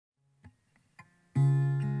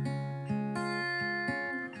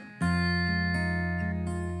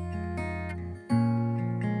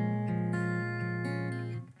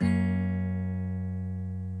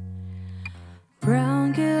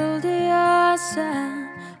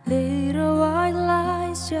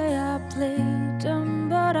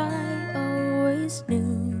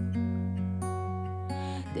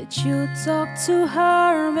you talk to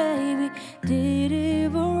her, baby? Did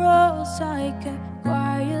even rose I kept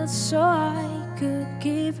quiet so I could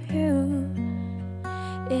give you?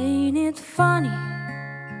 Ain't it funny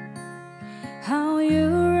how you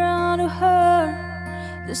run to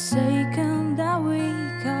her the second that we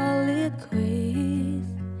call it quits?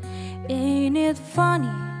 Ain't it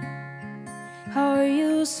funny how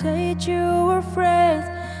you said you were friends,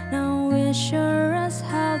 now we sure as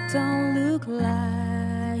hell don't look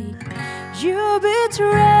like. You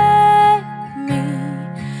betrayed me,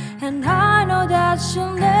 and I know that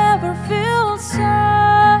you'll never feel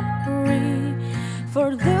sorry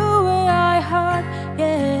for the way I hurt.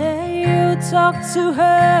 Yeah, you talked to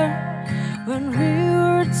her when we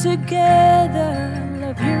were together,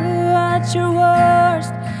 love you at your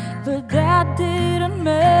worst, but that didn't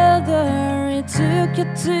matter. It took you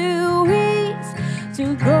 2 weeks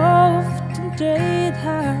to go off to date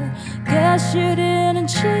her. Guess you didn't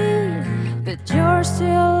cheat, but you're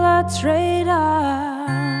still a traitor.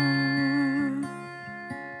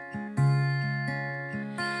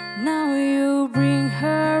 Now you bring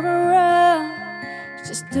her around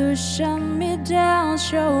just to shut me down,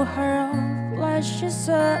 show her off like she's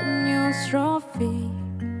a new trophy.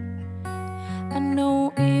 I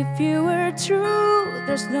know if you were true,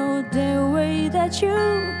 there's no way that you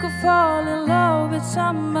could fall in love with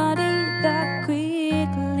somebody that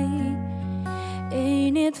quickly.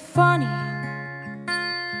 Ain't it funny?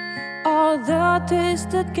 All the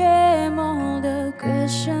twisted game, all the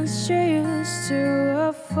questions you used to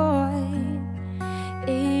avoid.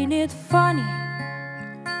 Ain't it funny?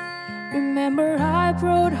 Remember I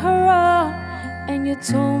brought her up and you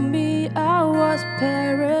told me I was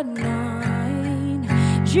paranoid.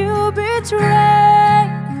 You betrayed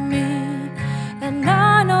me, and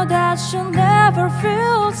I know that you'll never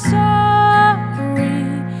feel sorry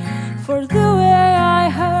for the way I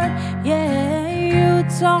hurt. Yeah, you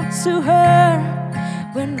talked to her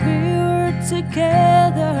when we were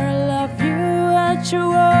together, love you at your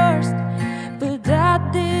worst, but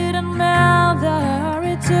that didn't matter.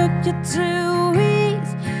 It took you 2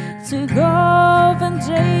 weeks to go off and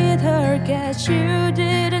date her. Guess you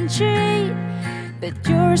didn't cheat, but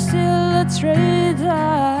you're still a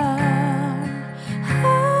traitor.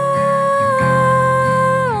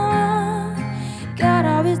 God,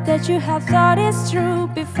 I wish that you had thought it's true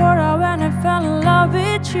before I went and fell in love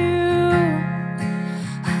with you.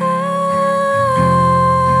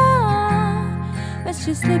 When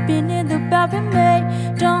she's sleeping in the bed with me,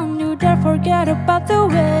 don't you dare forget about the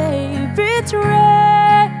way you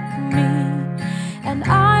betrayed me. And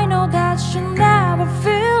I know that she'll never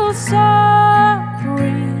feel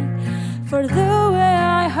sorry for the way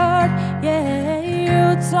I hurt. Yeah,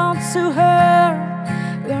 you talked to her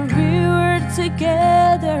when we were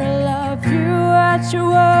together, love you at your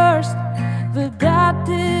worst, but that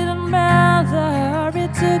didn't matter.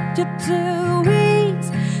 It took you 2 weeks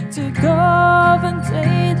to go off and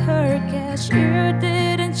date her. Guess you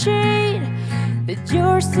didn't cheat, but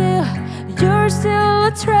you're still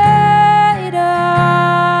a traitor.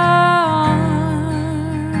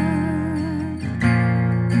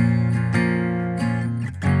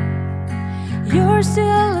 You're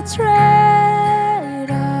still a traitor.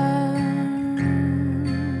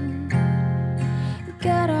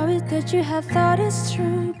 God, I wish that you had thought it's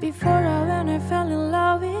true before I went and fell in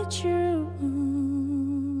love with you.